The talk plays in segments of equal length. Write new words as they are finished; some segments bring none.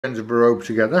Ends of a rope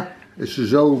together. This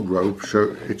is old rope,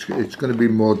 so it's going to be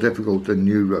more difficult than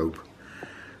new rope,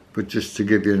 but just to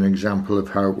give you an example of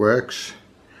how it works,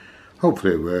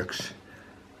 hopefully it works,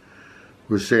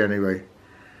 we'll see anyway.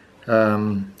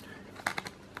 Yeah,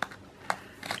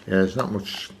 there's not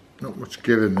much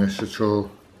give in this at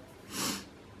all.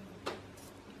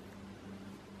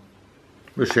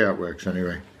 We'll see how it works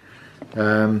anyway.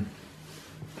 There's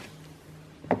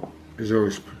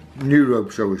always new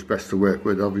rope's always best to work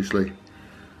with, obviously,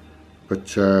 but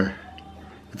the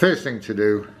first thing to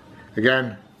do,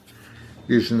 again,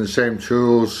 using the same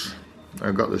tools.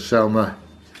 I've got the Selma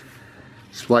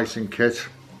splicing kit,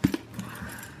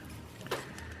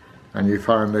 and you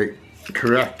find the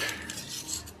correct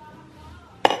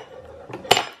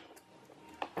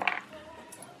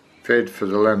fit for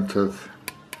the length of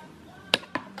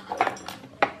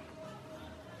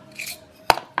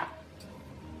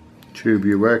tube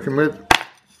you're working with,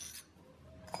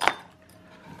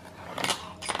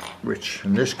 which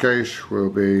in this case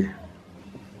will be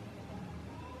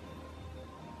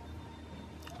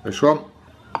this one.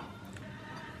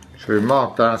 So we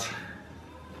mark that,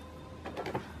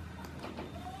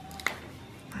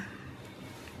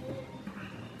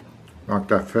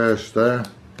 first there,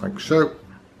 like so,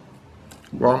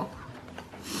 one,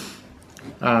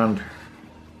 and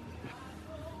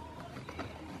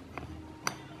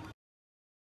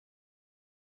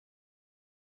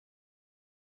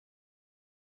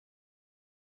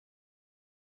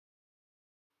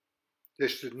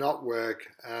this did not work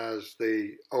as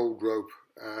the old rope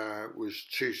was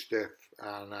too stiff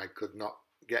and I could not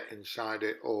get inside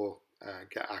it or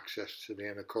get access to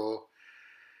the inner core.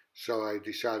 So I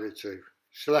decided to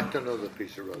select another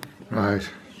piece of rope. Right,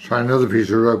 try another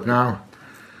piece of rope now.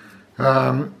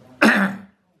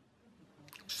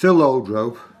 Still old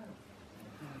rope,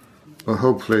 but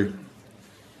hopefully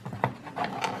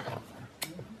a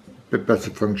bit better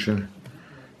function.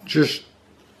 Just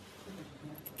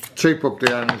tape up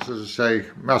the ends, as I say.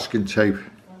 Masking tape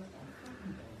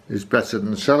is better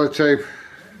than sellotape,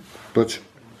 but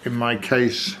in my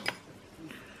case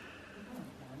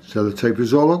sellotape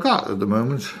is all I've got at the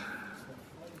moment.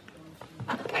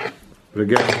 But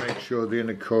again, make sure the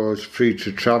inner core is free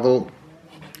to travel,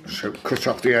 so cut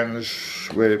off the ends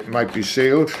where it might be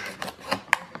sealed.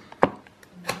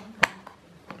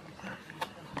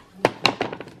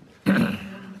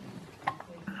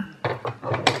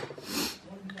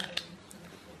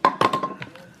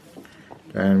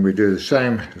 And we do the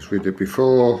same as we did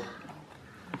before,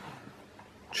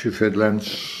 2 thread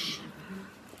lengths,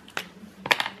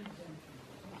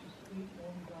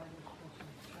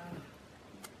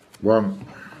 one,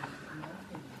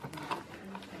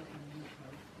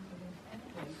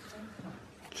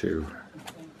 two,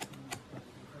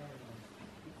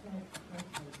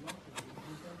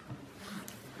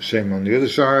 same on the other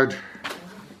side.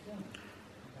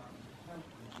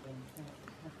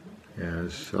 Yeah,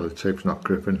 so the tape's not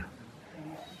gripping.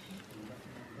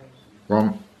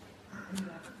 One,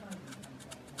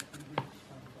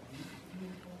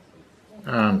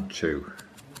 and two.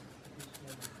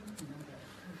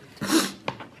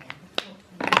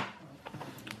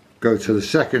 Go to the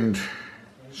second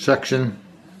section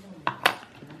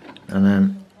and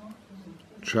then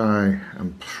try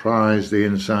and prise the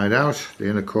inside out, the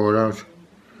inner core out.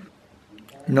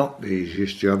 Not the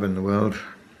easiest job in the world.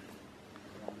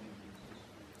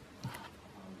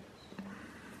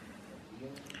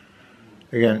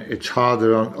 Again, it's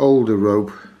harder on older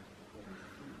rope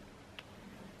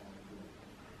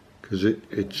because it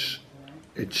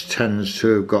tends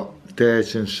to have got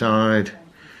dirt inside,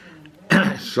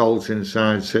 salt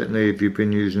inside, certainly if you've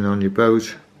been using it on your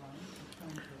boat,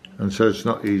 and so it's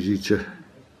not easy to.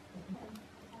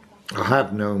 I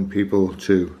have known people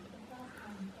to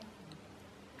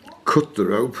cut the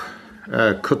rope,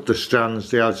 cut the strands,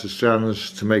 the outer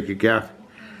strands, to make a gap,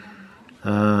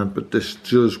 but this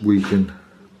does weaken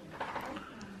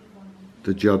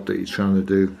the job that you're trying to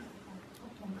do.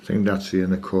 I think that's the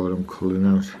inner core I'm culling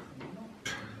out.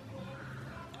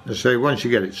 I say, once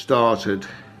you get it started,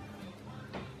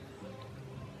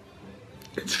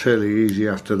 it's fairly easy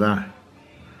after that,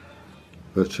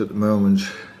 but at the moment,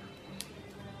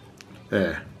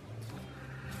 there.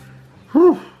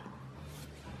 Whew.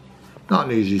 Not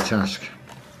an easy task.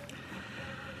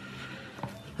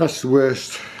 That's the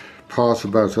worst part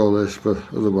about all this, but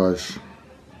otherwise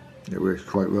it works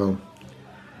quite well.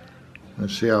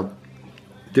 Let's see how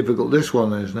difficult this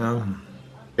one is now.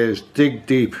 Is dig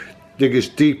deep, dig as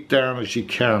deep down as you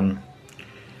can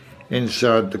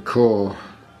inside the core,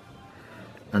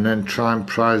 and then try and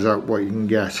prise out what you can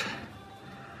get.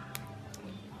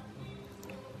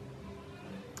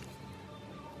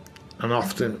 and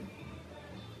often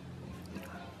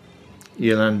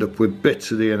you'll end up with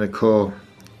bits of the inner core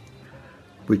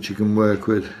which you can work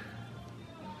with.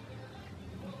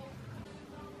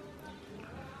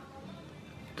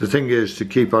 The thing is to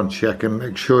keep on checking,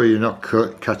 make sure you're not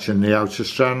catching the outer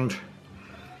strand.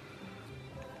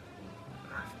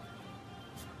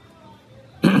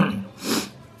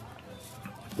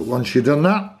 But once you've done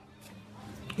that,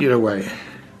 you're away.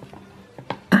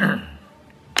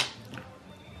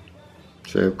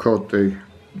 So I've caught the,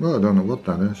 well, I don't know what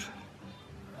that is.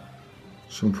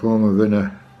 Some form of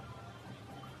inner,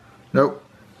 nope,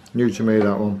 new to me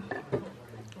that one.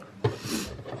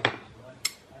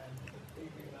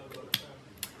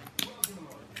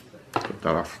 Put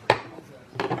that off.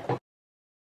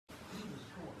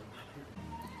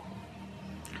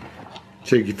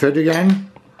 Take your thread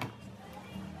again,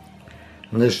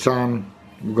 and this time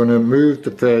we're going to move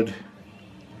the thread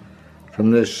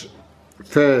from this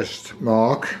first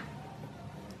mark.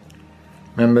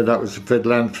 Remember, that was the thread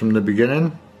length from the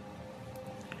beginning,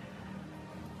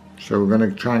 so we're going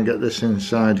to try and get this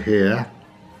inside here.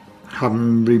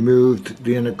 Having removed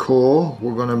the inner core,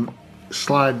 we're going to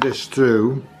slide this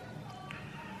through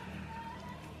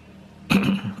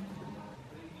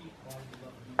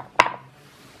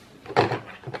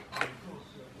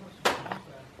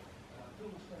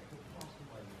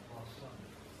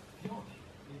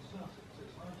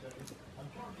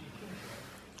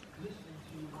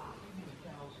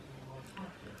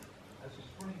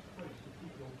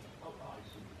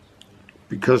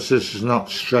because this is not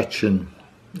stretching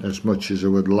as much as I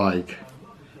would like.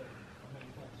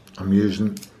 I'm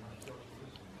using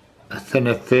a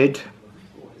thinner thread,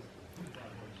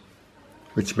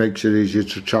 which makes it easier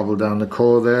to travel down the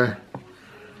core there,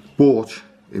 but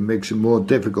it makes it more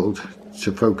difficult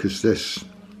to focus this,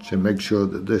 to make sure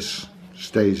that this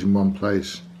stays in one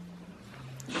place.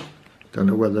 Don't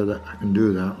know whether I can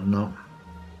do that or not.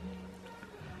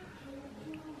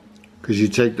 Because you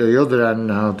take the other end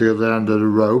now, the other end of the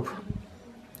rope,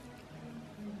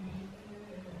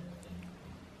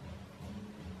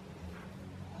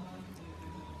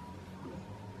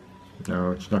 no,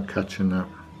 it's not catching that.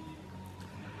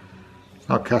 It's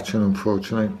not catching,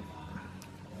 unfortunately.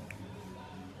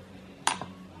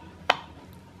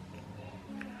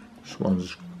 This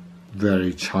one's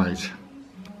very tight.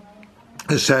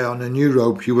 I say on a new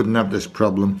rope you wouldn't have this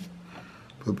problem,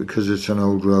 but because it's an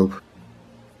old rope,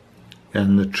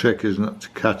 and the trick is not to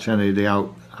catch any of the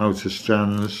outer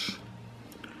strands,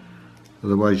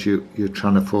 otherwise you're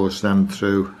trying to force them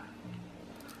through,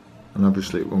 and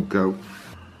obviously it won't go.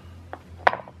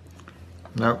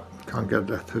 No, can't get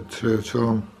that through at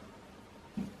all.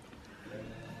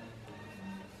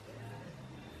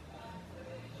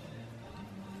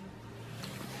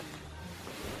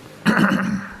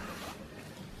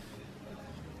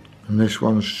 And this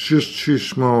one's just too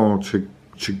small to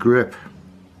grip.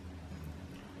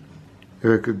 If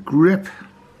I could grip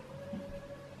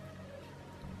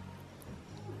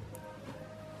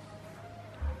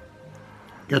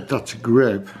get that to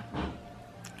grip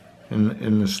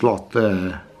in the slot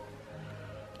there,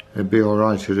 it'd be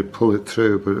alright to pull it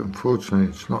through, but unfortunately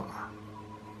it's not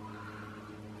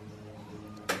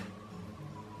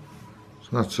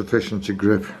sufficient to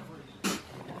grip.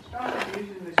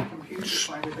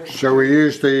 So we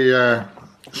use the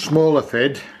smaller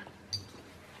thread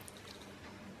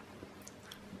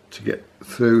to get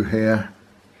through here,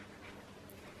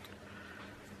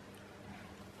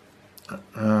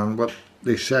 and what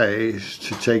they say is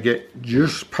to take it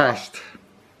just past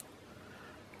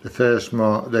the first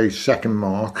mark, the second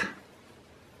mark,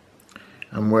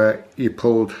 and where you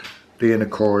pulled the inner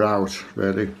core out,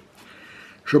 really.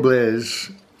 Trouble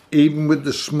is, even with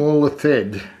the smaller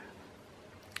thread,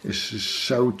 this is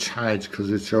so tight because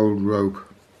it's old rope.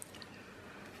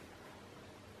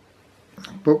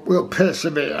 But we'll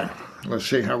persevere. We'll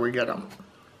see how we get on.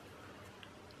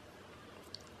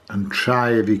 And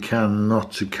try, if you can,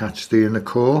 not to catch the inner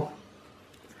core.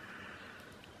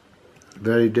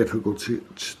 Very difficult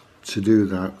to do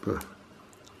that, but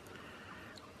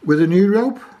with a new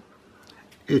rope,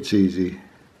 it's easy.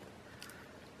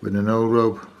 With an old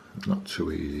rope, not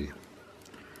so easy.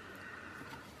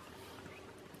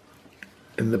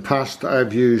 In the past,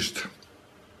 I've used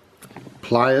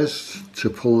pliers to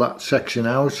pull that section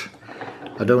out.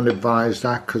 I don't advise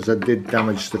that because I did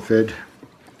damage the thread.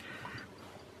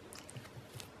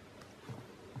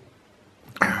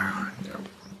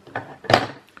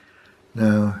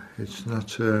 No, it's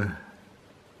not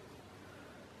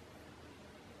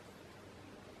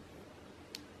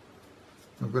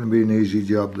not going to be an easy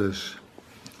job, this.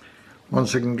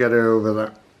 Once I can get over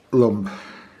that lump,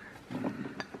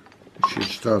 should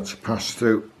start to pass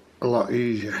through a lot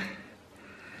easier.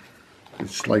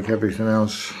 It's like everything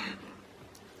else.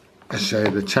 I say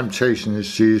the temptation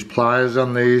is to use pliers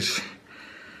on these,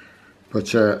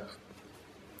 but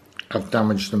I've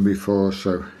damaged them before,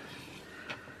 so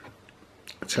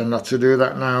I tend not to do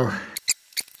that now.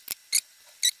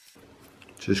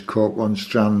 Just caught one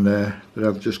strand there that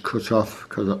I've just cut off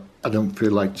because I don't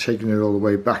feel like taking it all the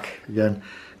way back again.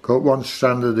 Caught one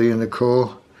strand of the inner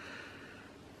core,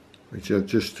 which I've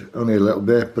just only a little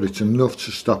bit, but it's enough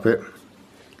to stop it.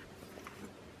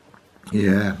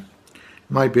 Yeah,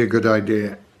 might be a good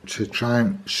idea to try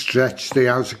and stretch the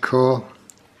outer core,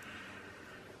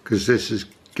 because this is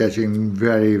getting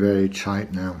very, very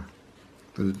tight now.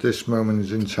 But at this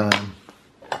moment in time,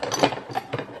 I'll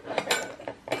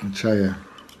tell you,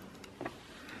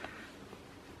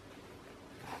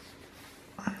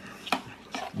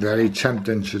 it's very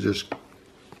tempting to just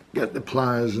get the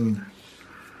pliers and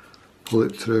pull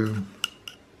it through.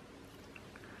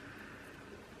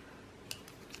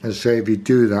 As I say, if you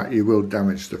do that, you will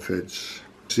damage the fids.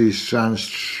 These strands,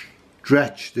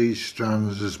 stretch these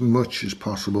strands as much as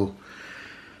possible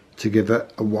to give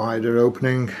it a wider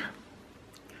opening,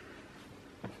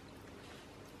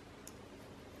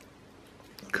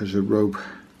 because the rope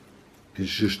is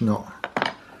just not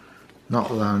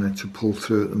allowing it to pull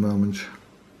through at the moment.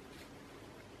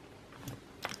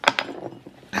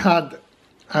 Had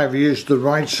I've used the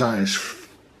right size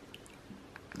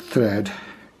thread,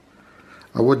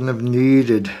 I wouldn't have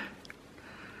needed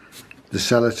the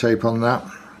sellotape on that,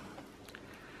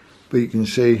 but you can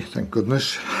see, thank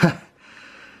goodness,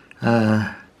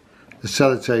 the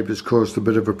sellotape has caused a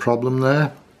bit of a problem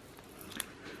there.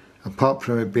 Apart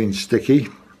from it being sticky,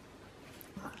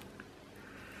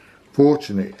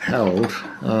 fortunately it held,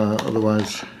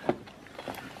 otherwise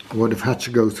I would have had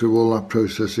to go through all that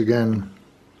process again.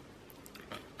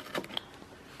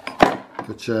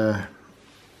 But as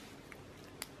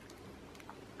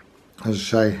I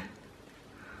say,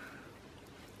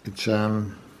 it's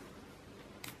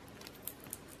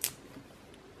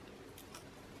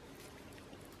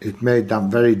it made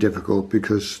that very difficult,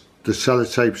 because the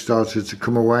sellotape started to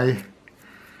come away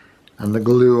and the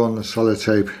glue on the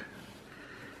sellotape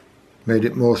made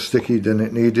it more sticky than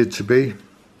it needed to be.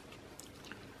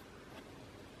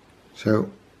 So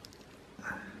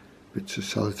bits of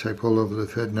sellotape all over the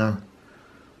fid now,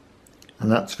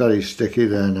 and that's very sticky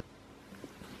there now.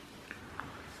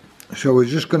 So we're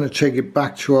just going to take it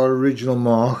back to our original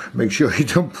mark. Make sure you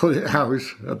don't pull it out.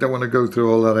 I don't want to go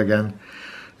through all that again.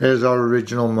 There's our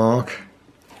original mark,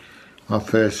 our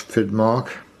first fid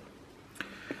mark.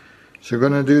 So we're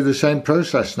going to do the same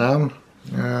process now.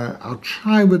 I'll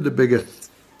try with the bigger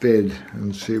fid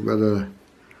and see whether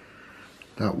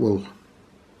that will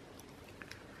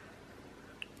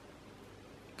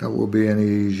be any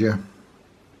easier.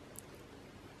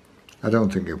 I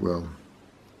don't think it will.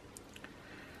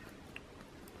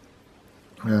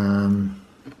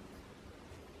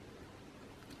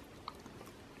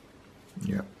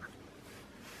 Yeah.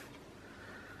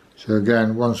 So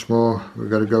again, once more, we've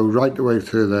got to go right the way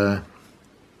through there,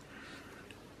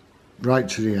 right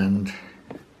to the end,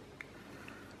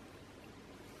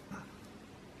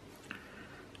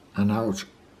 and out.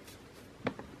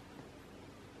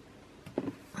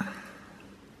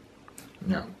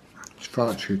 No, it's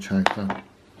far too tight, that.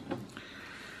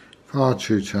 Far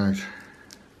too tight.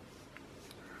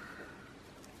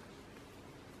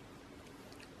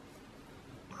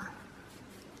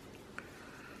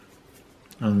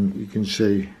 And you can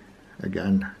see,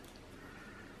 again,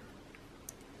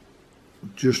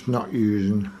 just not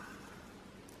using.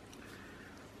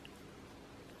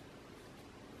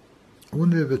 I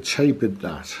wonder if I tapered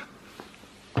that.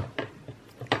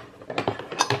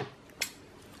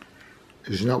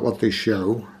 It's not what they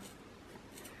show.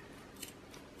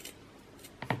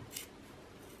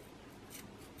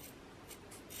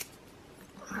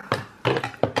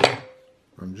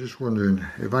 I'm just wondering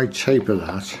if I taper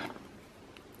that,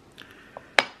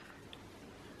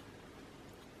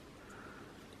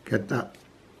 get that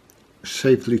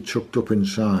safely tucked up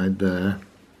inside there.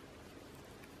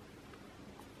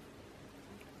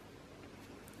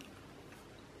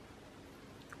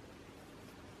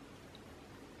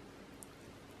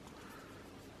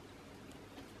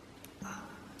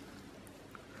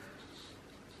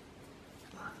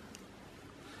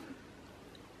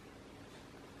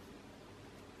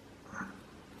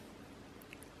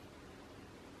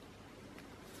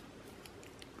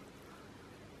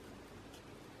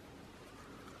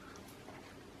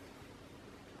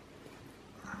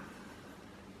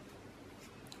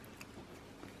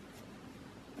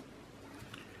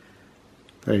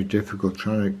 Very difficult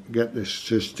trying to get this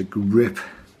just to grip.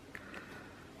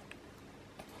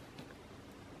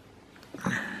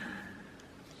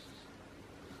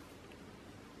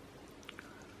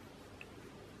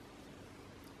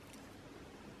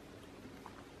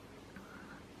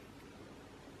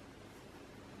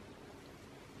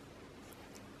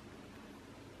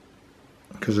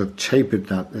 Because I've tapered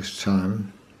that this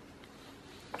time,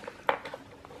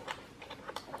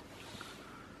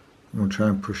 I'll try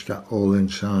and push that all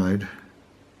inside,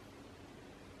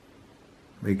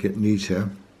 make it neater.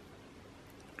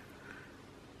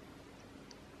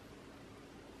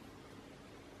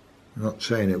 I'm not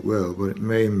saying it will, but it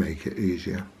may make it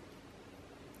easier.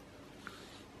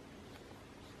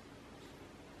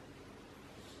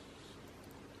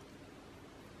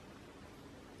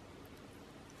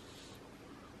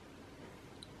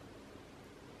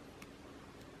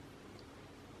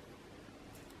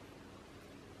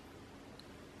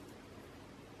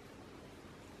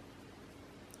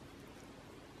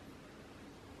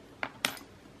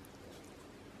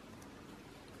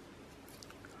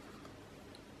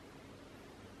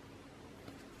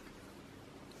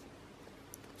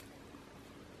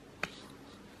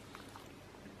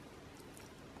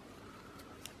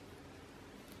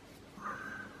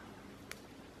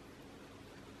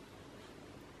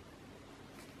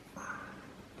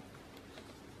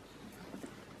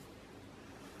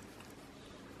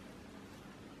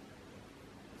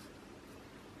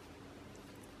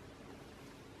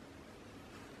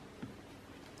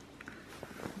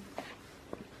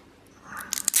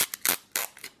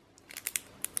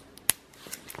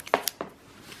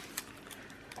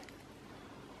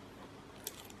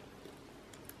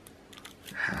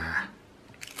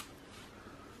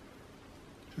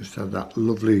 Just had that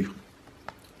lovely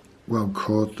well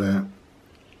caught there,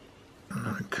 and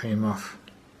then it came off.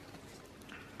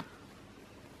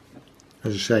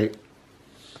 As I say,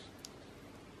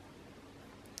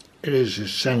 it is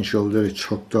essential that it's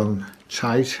hooked on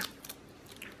tight.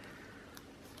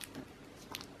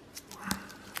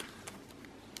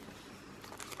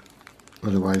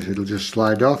 Otherwise it'll just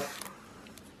slide off.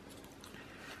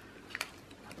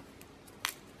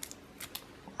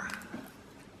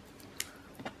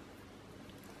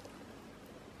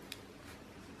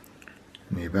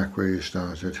 And you're back where you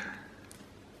started.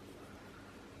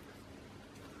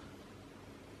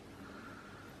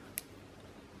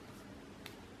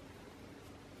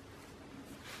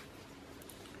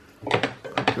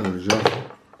 Goes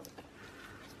off.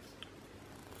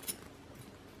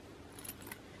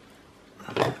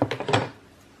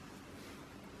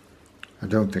 I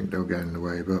don't think they'll get in the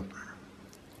way, but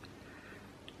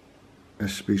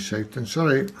best be safe than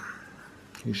sorry,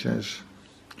 he says.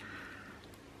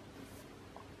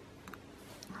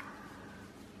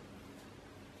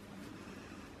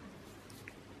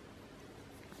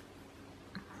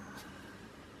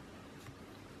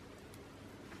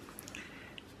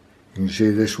 You can see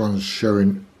this one's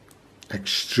showing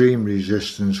extreme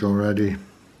resistance already.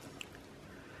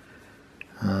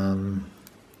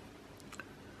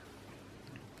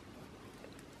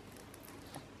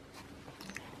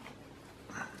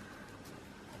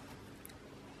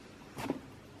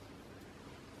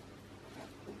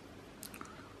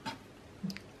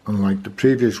 Unlike the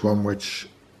previous one, which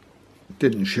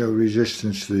didn't show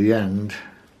resistance to the end,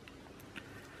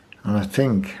 and I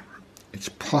think it's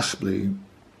possibly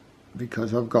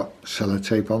because I've got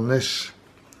sellotape on this.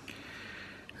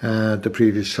 The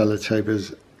previous sellotape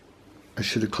is, I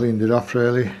should have cleaned it off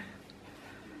really,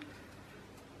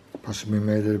 possibly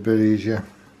made it a bit easier.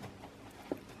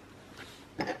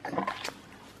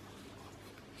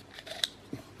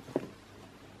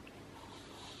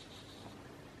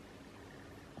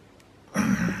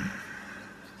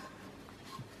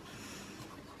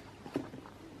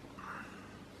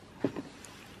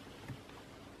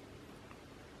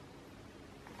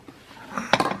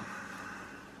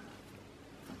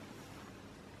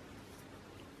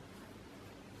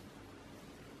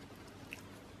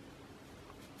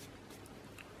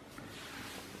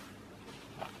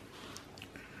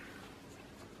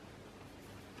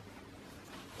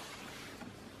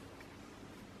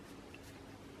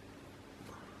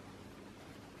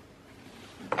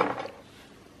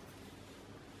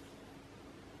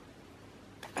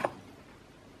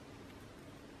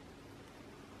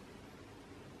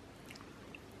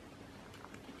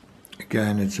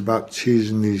 Again, it's about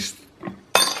teasing these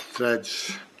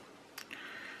threads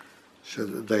so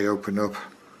that they open up.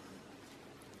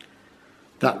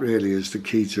 That really is the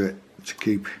key to it, to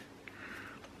keep.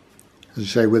 As I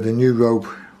say, with a new rope,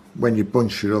 when you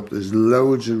bunch it up, there's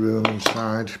loads of room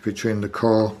inside between the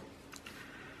core.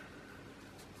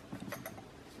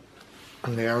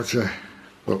 on the outer,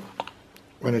 but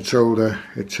when it's older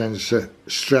it tends to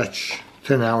stretch,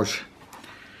 thin out,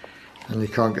 and you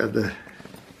can't get the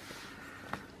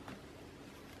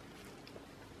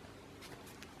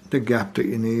gap that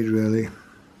you need really.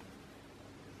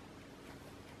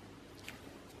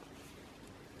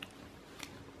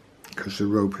 Because the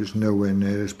rope is nowhere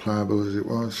near as pliable as it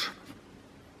was.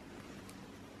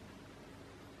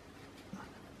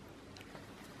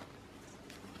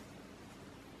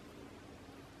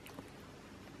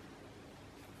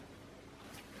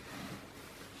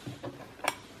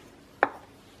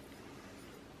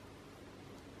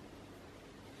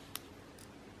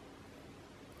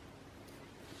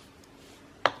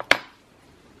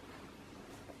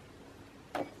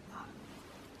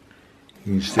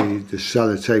 You can see the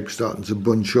sellotape starting to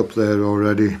bunch up there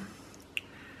already.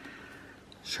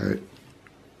 So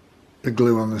the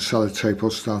glue on the sellotape will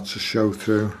start to show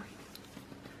through.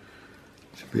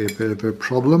 To be a bit of a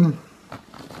problem.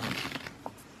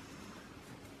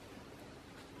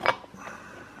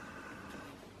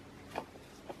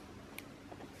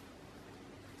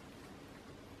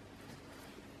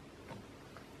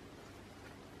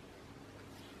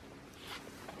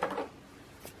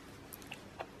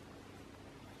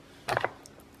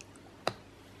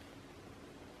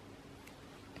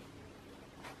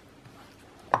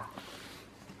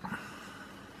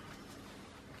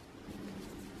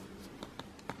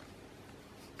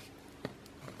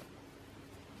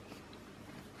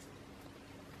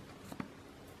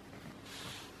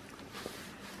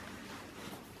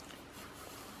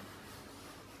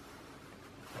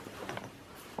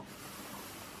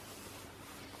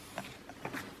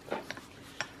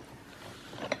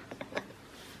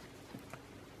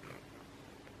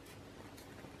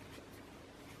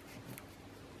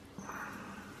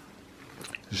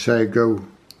 Say go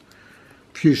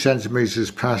a few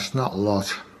centimeters past, not a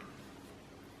lot,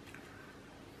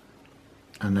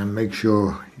 and then make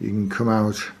sure you can come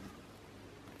out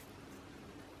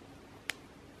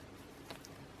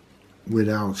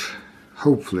without,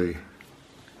 hopefully,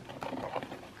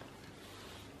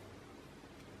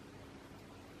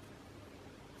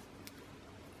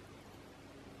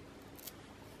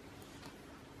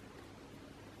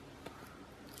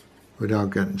 without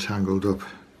getting tangled up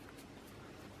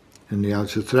in the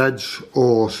outer threads,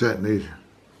 or certainly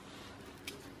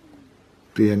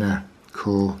the inner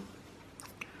core.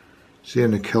 It's the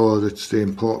inner core that's the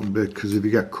important bit, because if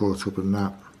you get caught up in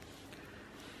that,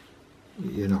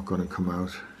 you're not going to come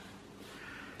out.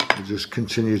 You just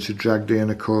continue to drag the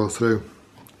inner core through.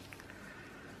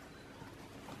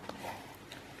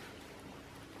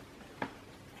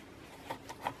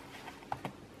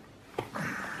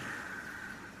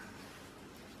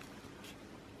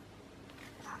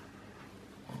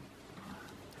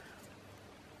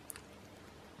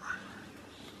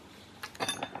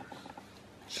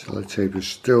 Sellotape is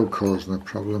still causing a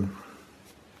problem.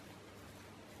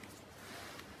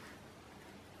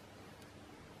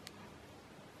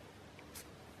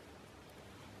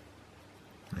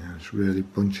 Yeah, it's really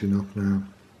bunching up now.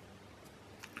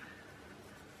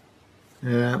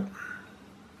 Yeah,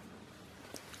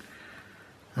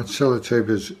 that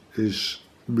sellotape is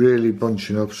really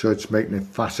bunching up, so it's making it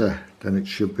fatter than it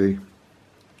should be.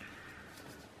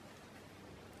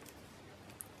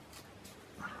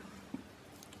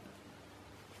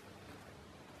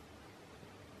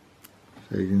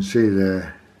 So you can see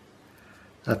there,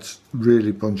 that's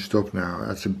really bunched up now.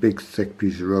 That's a big thick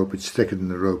piece of rope. It's thicker than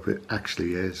the rope it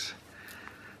actually is.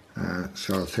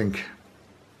 So I think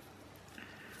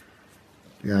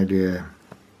the idea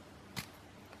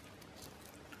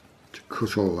to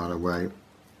cut all that away.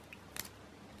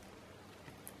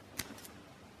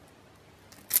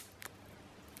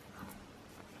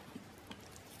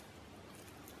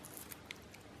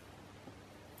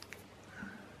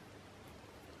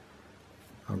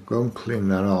 I'll go and clean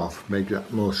that off, make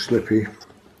that more slippy.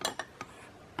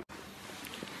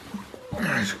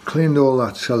 I've cleaned all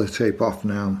that sellotape off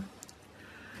now,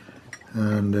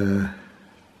 and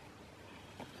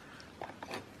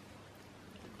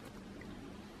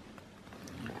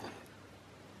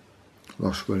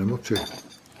lost where I'm up to.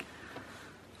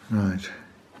 Right,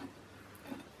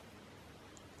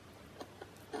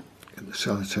 get the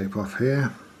sellotape off here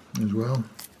as well.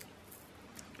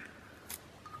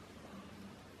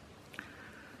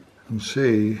 And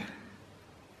see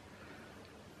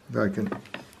if I can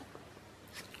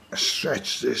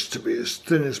stretch this to be as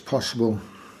thin as possible.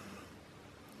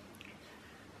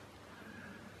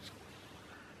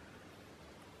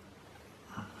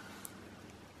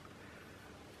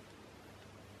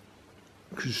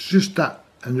 Because just that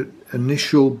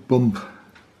initial bump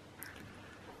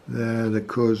there that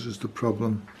causes the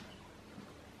problem.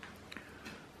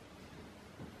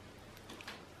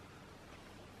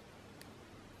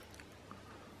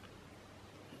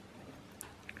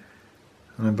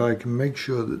 And if I can make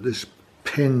sure that this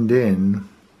pinned in,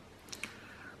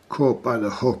 caught by the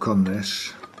hook on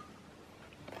this,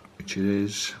 which it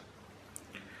is,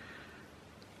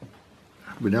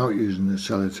 without using the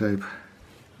sellotape,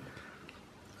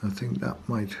 I think that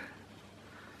might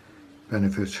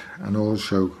benefit. And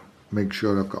also make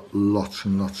sure I've got lots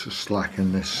and lots of slack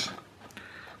in this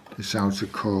outer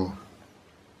core.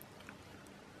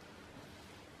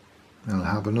 I'll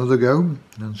have another go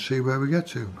and see where we get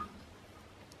to.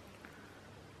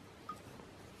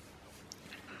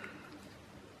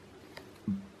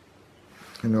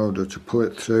 In order to pull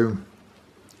it through,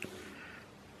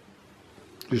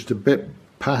 just a bit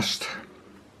past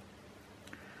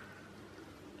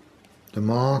the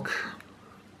mark,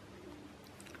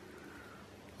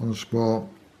 once more,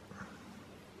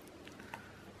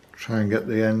 try and get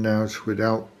the end out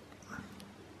without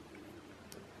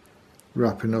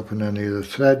wrapping up in any of the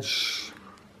threads.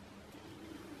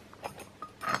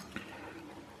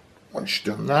 Once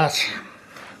you've done that,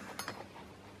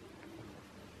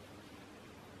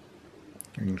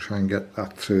 you can try and get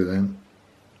that through then.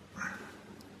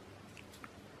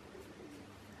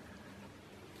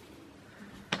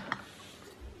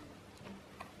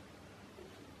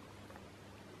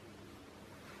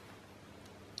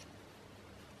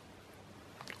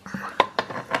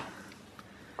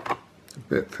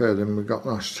 A bit further than we got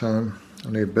last time,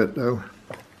 only a bit though.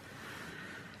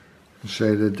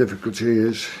 Say the difficulty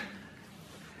is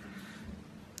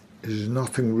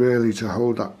nothing really to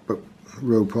hold that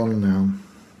rope on now.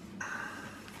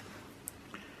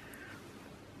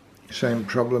 Same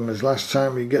problem as last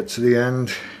time, we get to the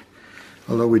end,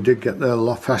 although we did get there a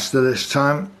lot faster this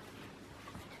time.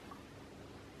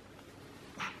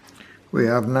 We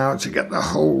have now to get the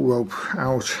whole rope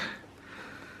out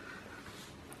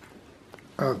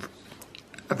of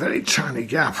a very tiny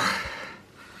gap.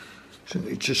 So you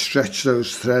need to stretch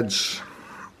those threads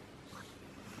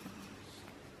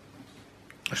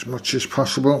as much as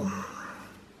possible.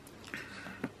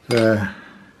 There.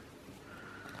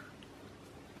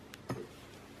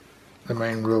 The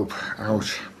main rope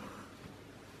out.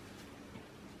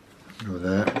 Go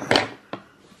there.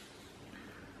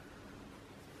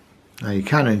 Now you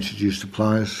can introduce the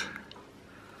pliers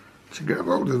to get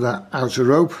hold of that outer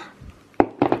rope,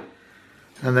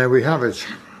 and there we have it.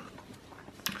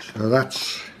 So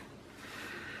that's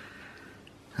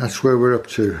where we're up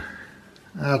to.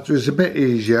 That was a bit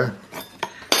easier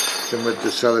than with the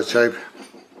sellotape,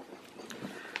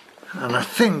 and I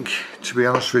think, to be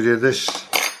honest with you, this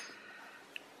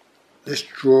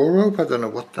draw rope, I don't know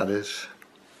what that is.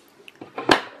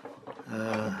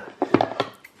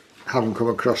 Haven't come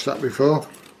across that before.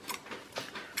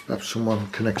 Perhaps someone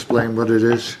can explain what it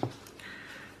is.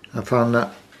 I found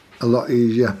that a lot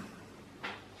easier.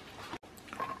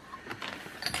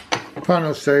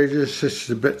 Final stages, this is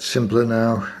a bit simpler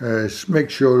now. Make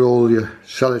sure all your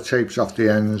sellotape's off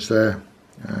the ends there.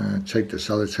 Take the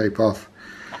sellotape off.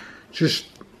 Just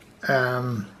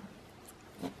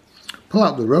pull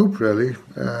out the rope really.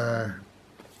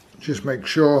 Just make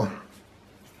sure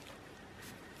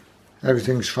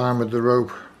everything's fine with the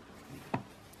rope.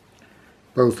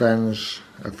 Both ends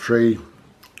are free,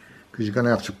 because you're going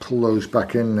to have to pull those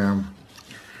back in now.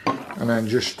 And then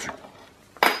just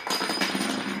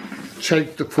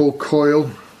take the full coil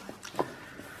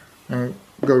and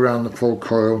go around the full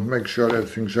coil. Make sure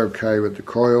everything's okay with the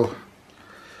coil.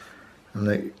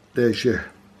 And there's your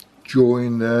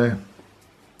join there.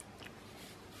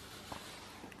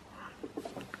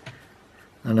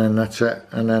 And then that's it.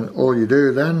 And then all you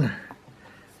do then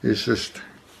is just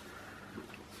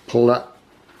pull that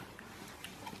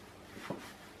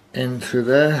into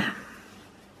there.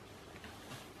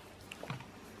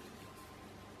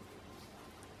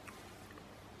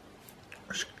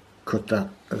 Just cut that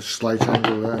at a slight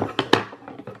angle there so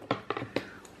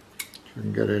you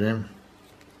can get it in.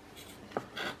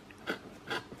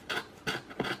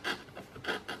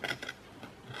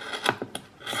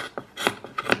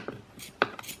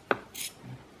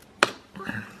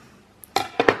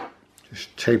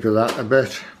 Taper that a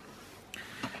bit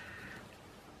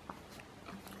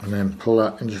and then pull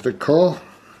that into the core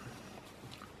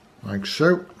like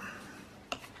so.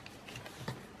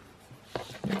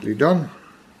 Neatly done.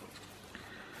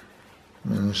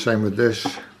 And the same with this.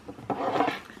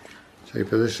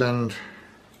 Taper this end.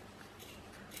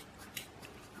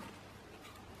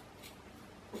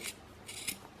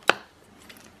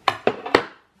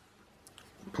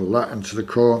 Pull that into the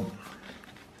core.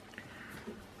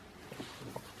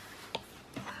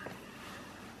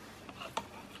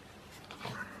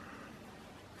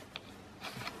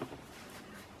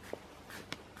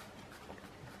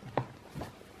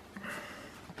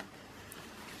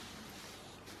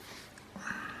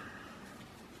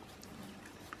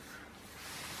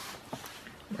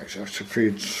 Might have to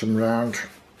feed some round.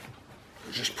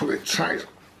 Just pull it tight.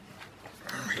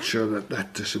 Make sure that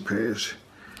that disappears.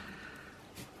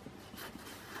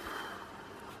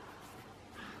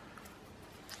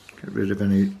 Get rid of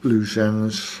any loose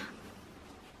ends.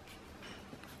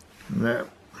 And there.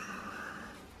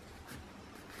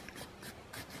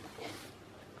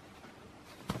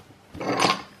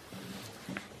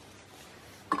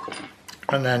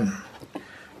 And then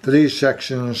for these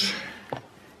sections,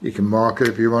 you can mark it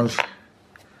if you want.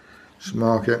 Just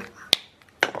mark it.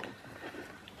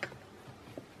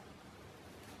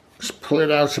 Just pull it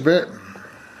out a bit.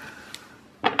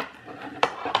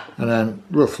 And then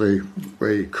roughly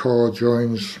where your core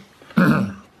joins,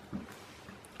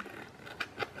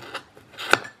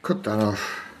 cut that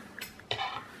off.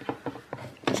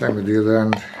 Same with the other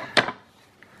end.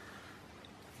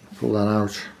 Pull that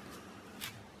out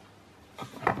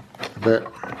a bit.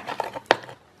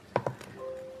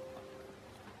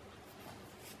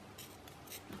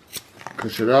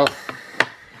 Cut it off,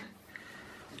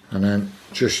 and then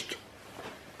just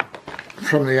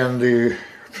from the end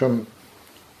from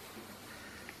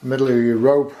the middle of your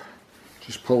rope,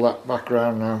 just pull that back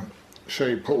around now. So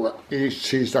you pull that, you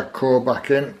tease that core back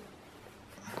in.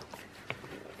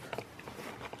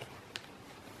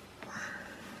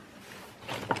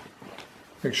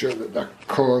 Make sure that that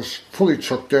core's fully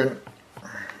tucked in,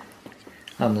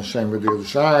 and the same with the other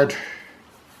side.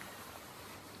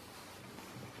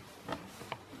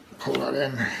 Pull that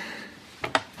in.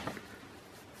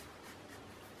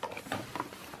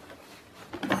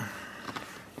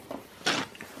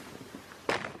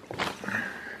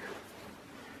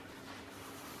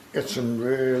 Get some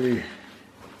really,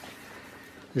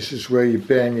 this is where you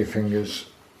burn your fingers.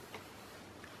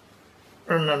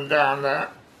 Run them down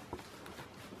there.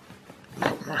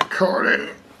 Put my cord in.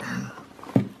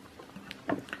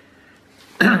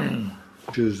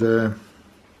 Just there.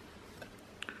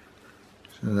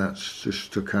 So that's just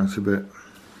stuck out a bit.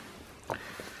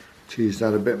 Tease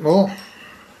that a bit more.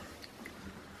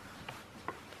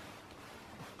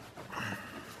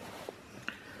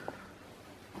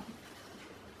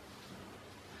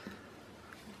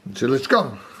 Until it's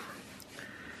gone.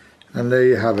 And there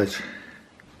you have it.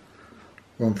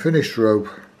 One finished rope.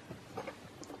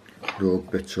 All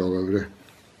bits all over it.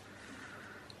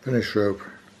 Finished rope.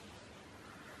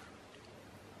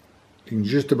 You can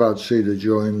just about see the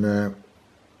join there.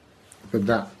 But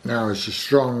that now is a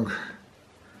strong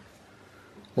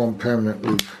one permanent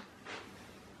loop.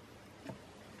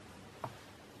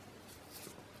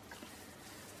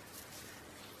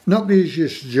 Not the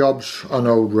easiest jobs on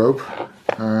old rope.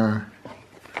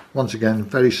 Once again,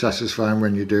 very satisfying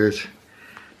when you do it,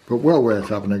 but well worth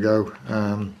having a go.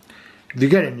 If you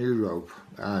get a new rope,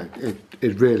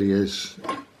 it really is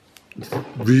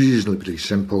reasonably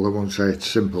simple. I won't say it's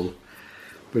simple,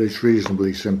 but it's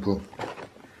reasonably simple.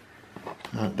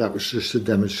 That was just to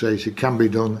demonstrate it can be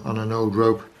done on an old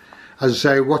rope. As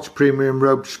I say, watch Premium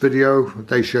Ropes video,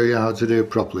 they show you how to do it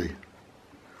properly.